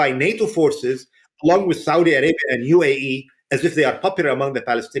Gaza whereby NATO forces, along with Saudi Arabia and UAE, as if they are popular among the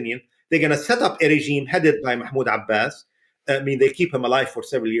Palestinians, they're going to set up a regime headed by Mahmoud Abbas. I mean, they keep him alive for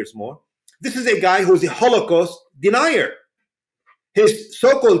several years more. This is a guy who's a Holocaust denier. His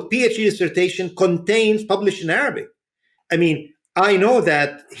so-called PhD dissertation contains, published in Arabic. I mean, I know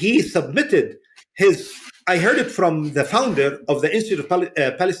that he submitted his, I heard it from the founder of the Institute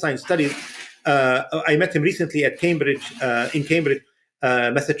of Palestine Studies. I met him recently at Cambridge, in Cambridge,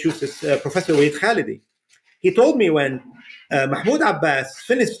 Massachusetts, Professor Walid Khalidi. He told me when Mahmoud Abbas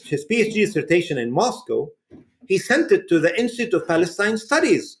finished his PhD dissertation in Moscow, he sent it to the Institute of Palestine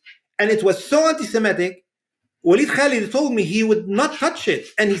Studies. And it was so anti-Semitic, Walid Khalidi told me he would not touch it.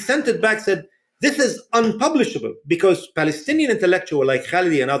 And he sent it back, said, this is unpublishable, because Palestinian intellectuals like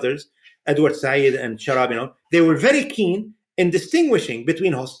Khalidi and others, Edward Said and Sharabi, they were very keen in distinguishing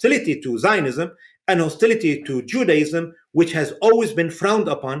between hostility to Zionism and hostility to Judaism, which has always been frowned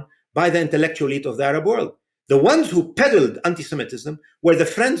upon by the intellectual elite of the Arab world. The ones who peddled anti-Semitism were the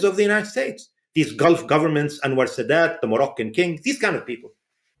friends of the United States. These Gulf governments, Anwar Sadat, the Moroccan king, these kind of people.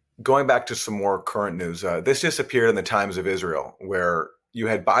 Going back to some more current news, this just appeared in the Times of Israel, where you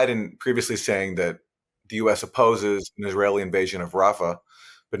had Biden previously saying that the U.S. opposes an Israeli invasion of Rafah.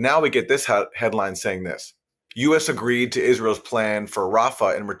 But now we get this headline saying this: U.S. agreed to Israel's plan for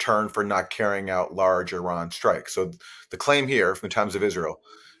Rafah in return for not carrying out large Iran strikes. So the claim here from the Times of Israel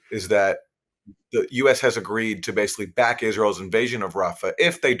is that the U.S. has agreed to basically back Israel's invasion of Rafah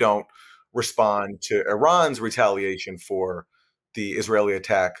if they don't respond to Iran's retaliation for the Israeli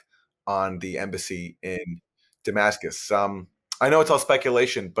attack on the embassy in Damascus. I know it's all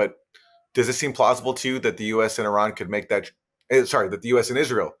speculation, but does it seem plausible to you that the U.S. and Iran could make that? That the U.S. and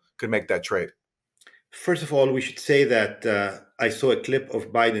Israel could make that trade? First of all, we should say that I saw a clip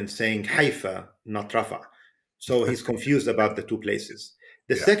of Biden saying Haifa, not Rafah. So he's confused about the two places.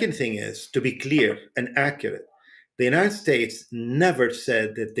 The second thing is, to be clear and accurate, the United States never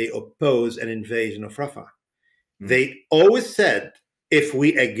said that they oppose an invasion of Rafah. They always said, if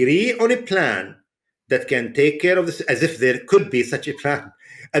we agree on a plan that can take care of this, as if there could be such a plan.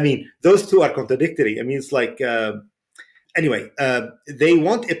 I mean, those two are contradictory. I mean, it's like, they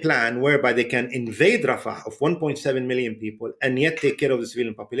want a plan whereby they can invade Rafah of 1.7 million people and yet take care of the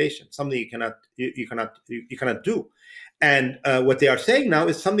civilian population, something you cannot do. And what they are saying now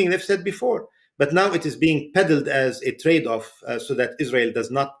is something they've said before, but now it is being peddled as a trade-off so that Israel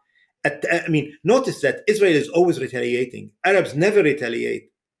does not. Notice that Israel is always retaliating. Arabs never retaliate.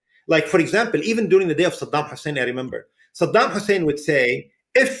 Like, for example, even during the day of Saddam Hussein, I remember, Saddam Hussein would say,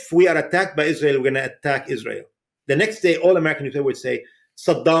 if we are attacked by Israel, we're going to attack Israel. The next day, all American people would say,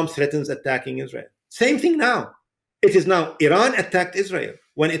 Saddam threatens attacking Israel. Same thing now. It is now Iran attacked Israel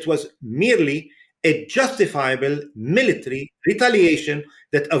when it was merely a justifiable military retaliation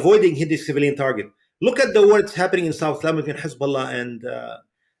that avoiding hitting civilian target. Look at the war that's happening in South Lebanon between Hezbollah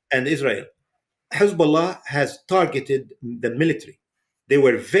and Israel. Hezbollah has targeted the military. They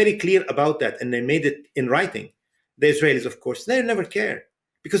were very clear about that, and they made it in writing. The Israelis, of course, they never care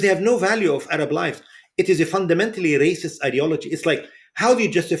because they have no value of Arab lives. It is a fundamentally racist ideology. It's like, how do you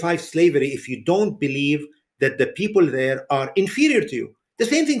justify slavery if you don't believe that the people there are inferior to you? The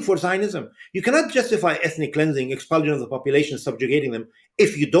same thing for Zionism. You cannot justify ethnic cleansing, expulsion of the population, subjugating them,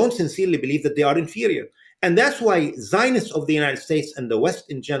 if you don't sincerely believe that they are inferior. And that's why Zionists of the United States and the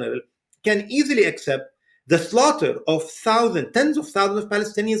West in general can easily accept the slaughter of tens of thousands of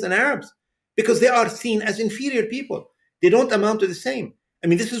Palestinians and Arabs, because they are seen as inferior people. They don't amount to the same. I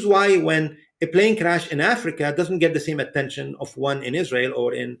mean, this is why when a plane crash in Africa doesn't get the same attention of one in Israel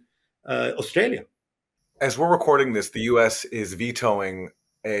or in Australia. As we're recording this, the U.S. is vetoing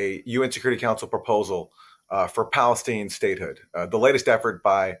a UN Security Council proposal for Palestinian statehood, the latest effort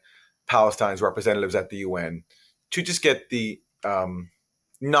by Palestine's representatives at the UN to just get the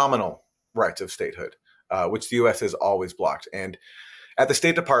nominal rights of statehood, which the U.S. has always blocked. And at the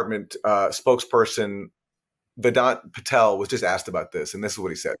State Department, spokesperson Vedant Patel was just asked about this, and this is what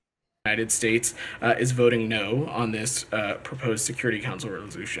he said. United States is voting no on this proposed Security Council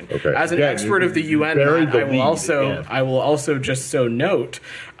resolution. Okay. As an expert of the UN, I will also just so note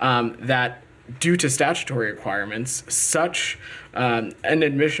that due to statutory requirements, such an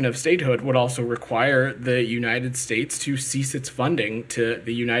admission of statehood would also require the United States to cease its funding to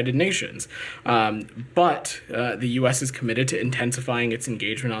the United Nations. But the U.S. is committed to intensifying its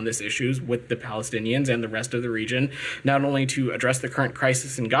engagement on these issues with the Palestinians and the rest of the region, not only to address the current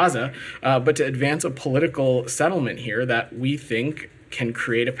crisis in Gaza, but to advance a political settlement here that we think can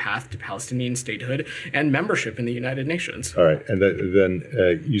create a path to Palestinian statehood and membership in the United Nations. All right. And then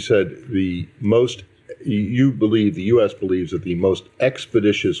you said the U.S. believes that the most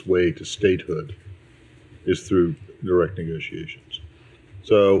expeditious way to statehood is through direct negotiations.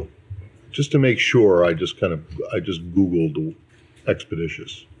 So just to make sure, I just Googled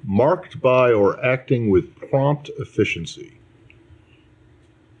expeditious. Marked by or acting with prompt efficiency.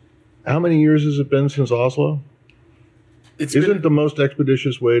 How many years has it been since Oslo? Isn't the most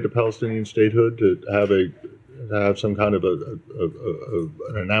expeditious way to Palestinian statehood to have some kind of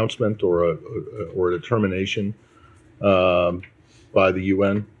an announcement or a determination by the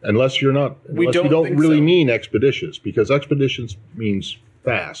UN? Unless you don't really mean expeditious, because expeditious means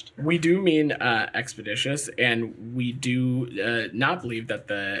fast. We do mean expeditious, and we do not believe that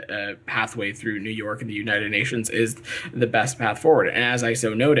the pathway through New York and the United Nations is the best path forward. And as I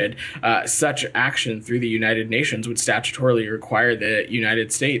so noted, such action through the United Nations would statutorily require the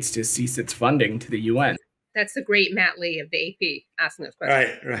United States to cease its funding to the UN. That's the great Matt Lee of the AP asking this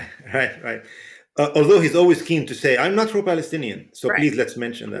question. Right. Although he's always keen to say, I'm not pro-Palestinian. So please, let's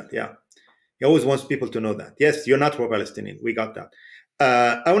mention that. Yeah. He always wants people to know that. Yes, you're not pro-Palestinian. We got that.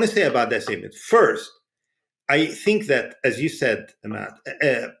 I want to say about that statement. First, I think that, as you said, Matt,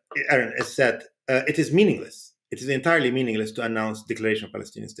 Aaron has said, it is meaningless. It is entirely meaningless to announce declaration of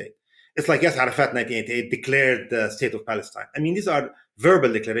Palestinian state. It's like, yes, Arafat 1988 declared the state of Palestine. I mean, these are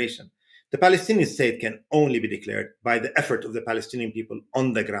verbal declarations. The Palestinian state can only be declared by the effort of the Palestinian people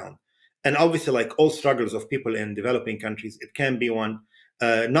on the ground. And obviously, like all struggles of people in developing countries, it can be won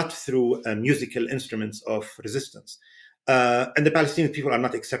not through musical instruments of resistance. And the Palestinian people are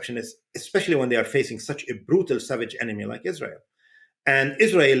not exceptions, especially when they are facing such a brutal, savage enemy like Israel. And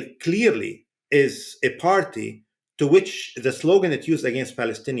Israel clearly is a party to which the slogan it used against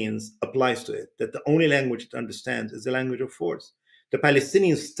Palestinians applies to it, that the only language it understands is the language of force. The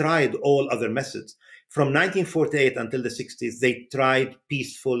Palestinians tried all other methods. From 1948 until the 60s, they tried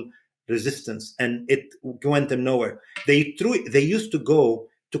peaceful resistance, and it went them nowhere. They used to go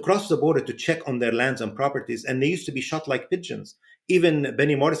to cross the border to check on their lands and properties, and they used to be shot like pigeons. Even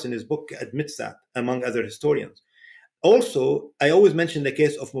Benny Morris in his book admits that, among other historians. Also, I always mention the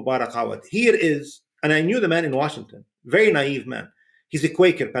case of Mubarak Awad. Here is, and I knew the man in Washington, very naive man. He's a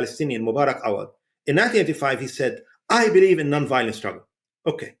Quaker Palestinian, Mubarak Awad. In 1985, he said, I believe in nonviolent struggle.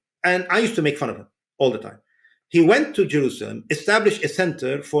 Okay. And I used to make fun of him all the time. He went to Jerusalem, established a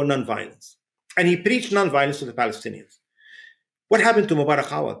center for nonviolence, and he preached nonviolence to the Palestinians. What happened to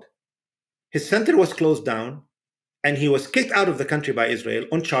Mubarak Awad? His center was closed down, and he was kicked out of the country by Israel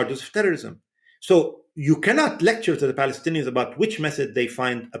on charges of terrorism. So you cannot lecture to the Palestinians about which method they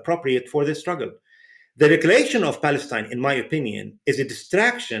find appropriate for their struggle. The declaration of Palestine, in my opinion, is a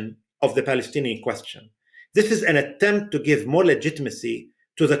distraction of the Palestinian question. This is an attempt to give more legitimacy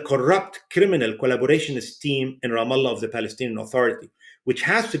to the corrupt criminal collaborationist team in Ramallah of the Palestinian Authority, which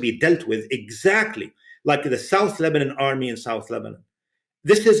has to be dealt with exactly like the South Lebanon Army in South Lebanon.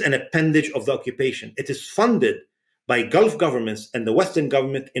 This is an appendage of the occupation. It is funded by Gulf governments and the Western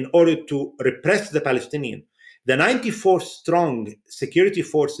government in order to repress the Palestinian. The 94-strong security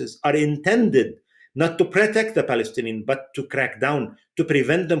forces are intended not to protect the Palestinian, but to crack down, to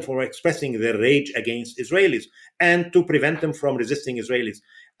prevent them from expressing their rage against Israelis and to prevent them from resisting Israelis.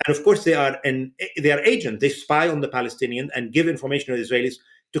 And of course, they are agents. They spy on the Palestinian and give information to the Israelis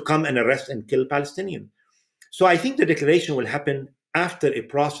to come and arrest and kill Palestinians. So I think the declaration will happen after a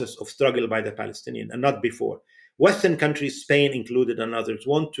process of struggle by the Palestinian and not before. Western countries, Spain included and others,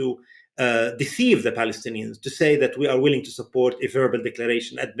 want to deceive the Palestinians to say that we are willing to support a verbal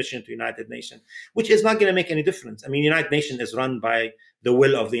declaration, admission to United Nations, which is not going to make any difference. I mean, United Nations is run by the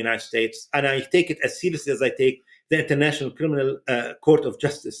will of the United States, and I take it as seriously as I take the International Criminal Court of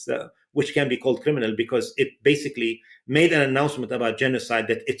Justice, which can be called criminal because it basically made an announcement about genocide,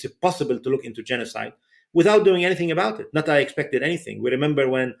 that it's possible to look into genocide without doing anything about it. Not that I expected anything. We remember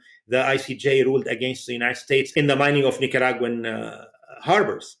when the ICJ ruled against the United States in the mining of Nicaraguan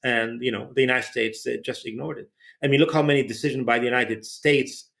harbors, and the United States just ignored it. I mean, look how many decisions by the United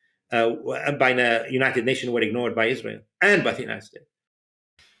States, by the United Nations, were ignored by Israel and by the United States.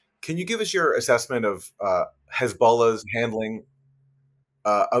 Can you give us your assessment of Hezbollah's handling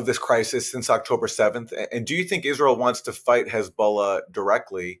of this crisis since October 7th? And do you think Israel wants to fight Hezbollah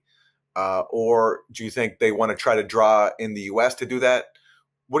directly, or do you think they want to try to draw in the U.S. to do that?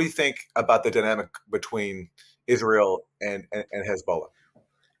 What do you think about the dynamic between Israel and Hezbollah?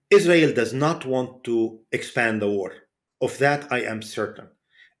 Israel does not want to expand the war. Of that, I am certain.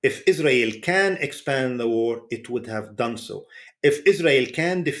 If Israel can expand the war, it would have done so. If Israel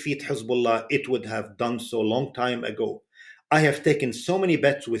can defeat Hezbollah, it would have done so a long time ago. I have taken so many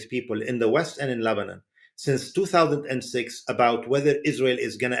bets with people in the West and in Lebanon since 2006 about whether Israel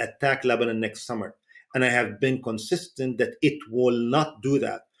is going to attack Lebanon next summer. And I have been consistent that it will not do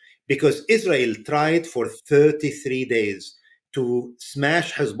that, because Israel tried for 33 days to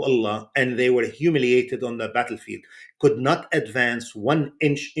smash Hezbollah, and they were humiliated on the battlefield, could not advance 1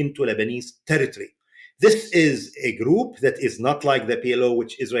 inch into Lebanese territory. This is a group that is not like the PLO,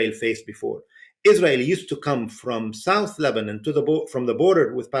 which Israel faced before. Israel used to come from South Lebanon to from the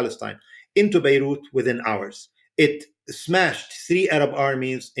border with Palestine into Beirut within hours. It smashed 3 Arab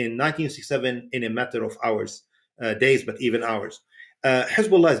armies in 1967 in a matter of hours, days, but even hours.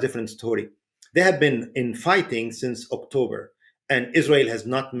 Hezbollah is a different story. They have been in fighting since October, and Israel has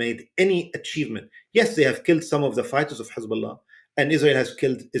not made any achievement. Yes, they have killed some of the fighters of Hezbollah, and Israel has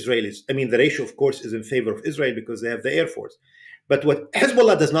killed Israelis. I mean, the ratio, of course, is in favor of Israel because they have the Air Force. But what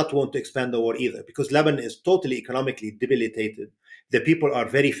Hezbollah does not want to expand the war either, because Lebanon is totally economically debilitated. The people are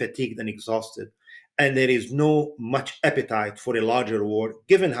very fatigued and exhausted, and there is no much appetite for a larger war,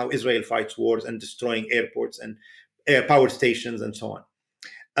 given how Israel fights wars and destroying airports and power stations and so on.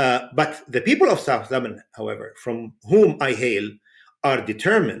 But the people of South Lebanon, however, from whom I hail, are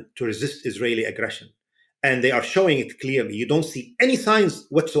determined to resist Israeli aggression. And they are showing it clearly. You don't see any signs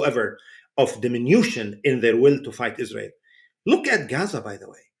whatsoever of diminution in their will to fight Israel. Look at Gaza, by the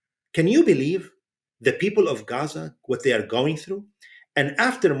way. Can you believe the people of Gaza, what they are going through? And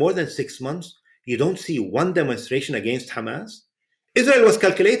after more than 6 months, you don't see one demonstration against Hamas? Israel was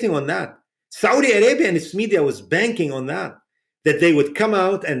calculating on that. Saudi Arabia and its media was banking on that they would come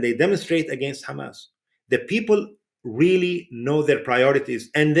out and they demonstrate against Hamas. The people really know their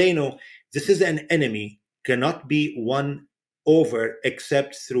priorities, and they know this is an enemy, cannot be won over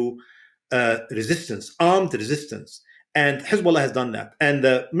except through resistance, armed resistance. And Hezbollah has done that. And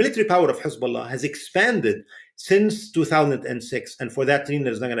the military power of Hezbollah has expanded since 2006. And for that reason,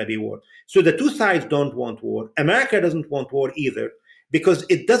 there's not going to be war. So the two sides don't want war. America doesn't want war either, because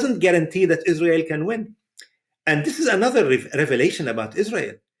it doesn't guarantee that Israel can win. And this is another revelation about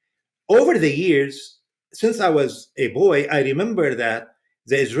Israel. Over the years, since I was a boy, I remember that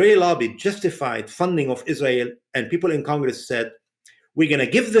the Israeli lobby justified funding of Israel, and people in Congress said, we're going to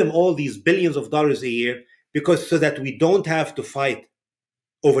give them all these billions of dollars a year because so that we don't have to fight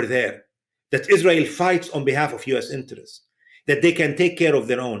over there, that Israel fights on behalf of US interests, that they can take care of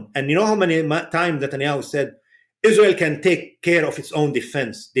their own. And you know how many times Netanyahu said, Israel can take care of its own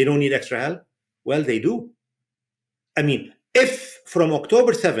defense. They don't need extra help. Well, they do. I mean, if from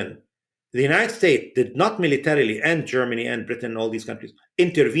October 7, the United States did not militarily, and Germany and Britain, all these countries,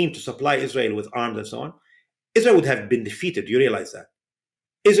 intervene to supply Israel with arms and so on, Israel would have been defeated. You realize that?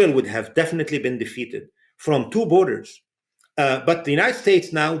 Israel would have definitely been defeated from two borders. But the United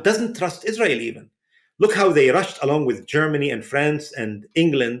States now doesn't trust Israel even. Look how they rushed along with Germany and France and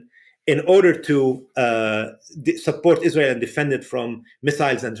England in order to support Israel and defend it from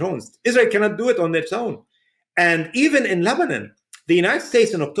missiles and drones. Israel cannot do it on its own. And even in Lebanon, the United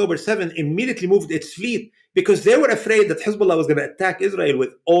States on October 7 immediately moved its fleet because they were afraid that Hezbollah was going to attack Israel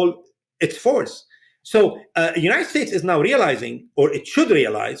with all its force. So the United States is now realizing, or it should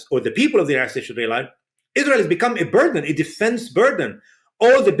realize, or the people of the United States should realize, Israel has become a burden, a defense burden.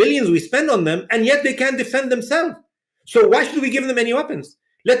 All the billions we spend on them, and yet they can't defend themselves. So why should we give them any weapons?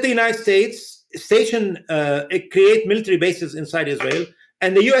 Let the United States create military bases inside Israel,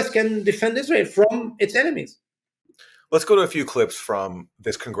 and the U.S. can defend Israel from its enemies. Let's go to a few clips from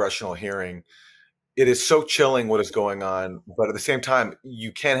this congressional hearing. It is so chilling what is going on, but at the same time,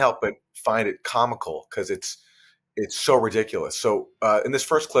 you can't help but find it comical because it's so ridiculous. So in this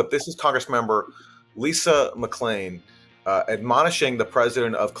first clip, this is Congressmember Lisa McClain admonishing the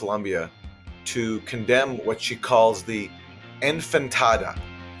president of Colombia to condemn what she calls the infantada.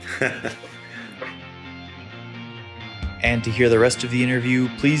 And to hear the rest of the interview,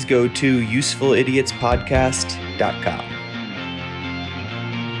 please go to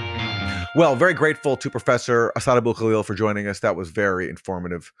usefulidiotspodcast.com. Well, very grateful to Professor Asad AbuKhalil for joining us. That was very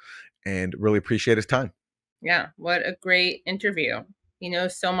informative and really appreciate his time. Yeah, what a great interview. He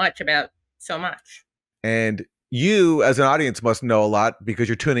knows so much about so much. And you, as an audience, must know a lot because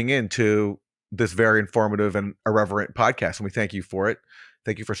you're tuning in to this very informative and irreverent podcast. And we thank you for it.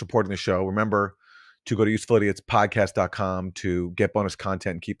 Thank you for supporting the show. Remember to go to usefulidiotspodcast.com to get bonus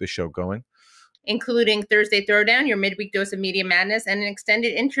content and keep the show going. Including Thursday Throwdown, your midweek dose of media madness, and an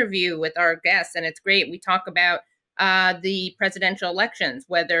extended interview with our guests. And it's great. We talk about the presidential elections,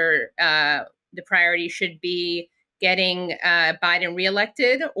 whether the priority should be getting Biden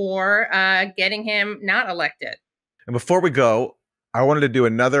reelected or getting him not elected. And before we go, I wanted to do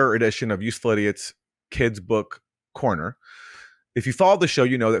another edition of Useful Idiots Kids Book Corner. If you follow the show,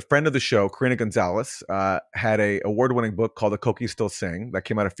 you know that friend of the show, Karina Gonzalez, had a award-winning book called The Kochis Still Sing that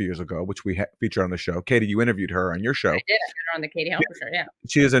came out a few years ago, which we featured on the show. Katie, you interviewed her on your show. I did. I had her on the Katie Helper show, yeah.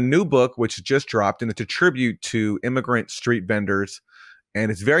 She has a new book which just dropped, and it's a tribute to immigrant street vendors, and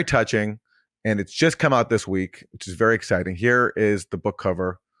it's very touching, and it's just come out this week, which is very exciting. Here is the book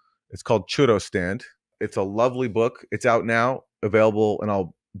cover. It's called Churro Stand. It's a lovely book. It's out now, available in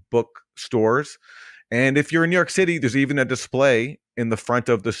all bookstores. And if you're in New York City, there's even a display in the front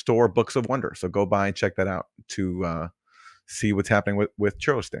of the store, Books of Wonder. So go by and check that out to see what's happening with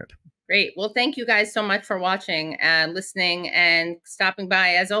Churro Stand. Great. Well, thank you guys so much for watching and listening and stopping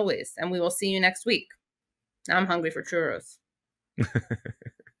by as always. And we will see you next week. Now I'm hungry for churros.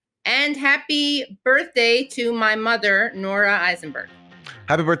 And happy birthday to my mother, Nora Eisenberg.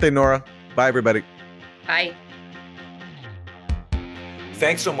 Happy birthday, Nora. Bye, everybody. Bye.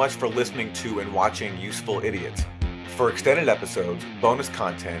 Thanks so much for listening to and watching Useful Idiots. For extended episodes, bonus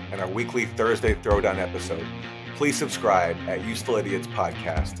content, and our weekly Thursday Throwdown episode, please subscribe at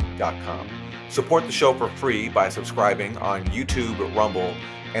usefulidiots.podcast.com. Support the show for free by subscribing on YouTube, Rumble,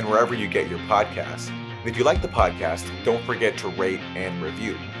 and wherever you get your podcasts. And if you like the podcast, don't forget to rate and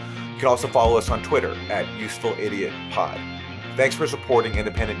review. You can also follow us on Twitter at UsefulIdiotPod. Thanks for supporting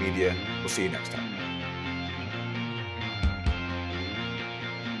independent media. We'll see you next time.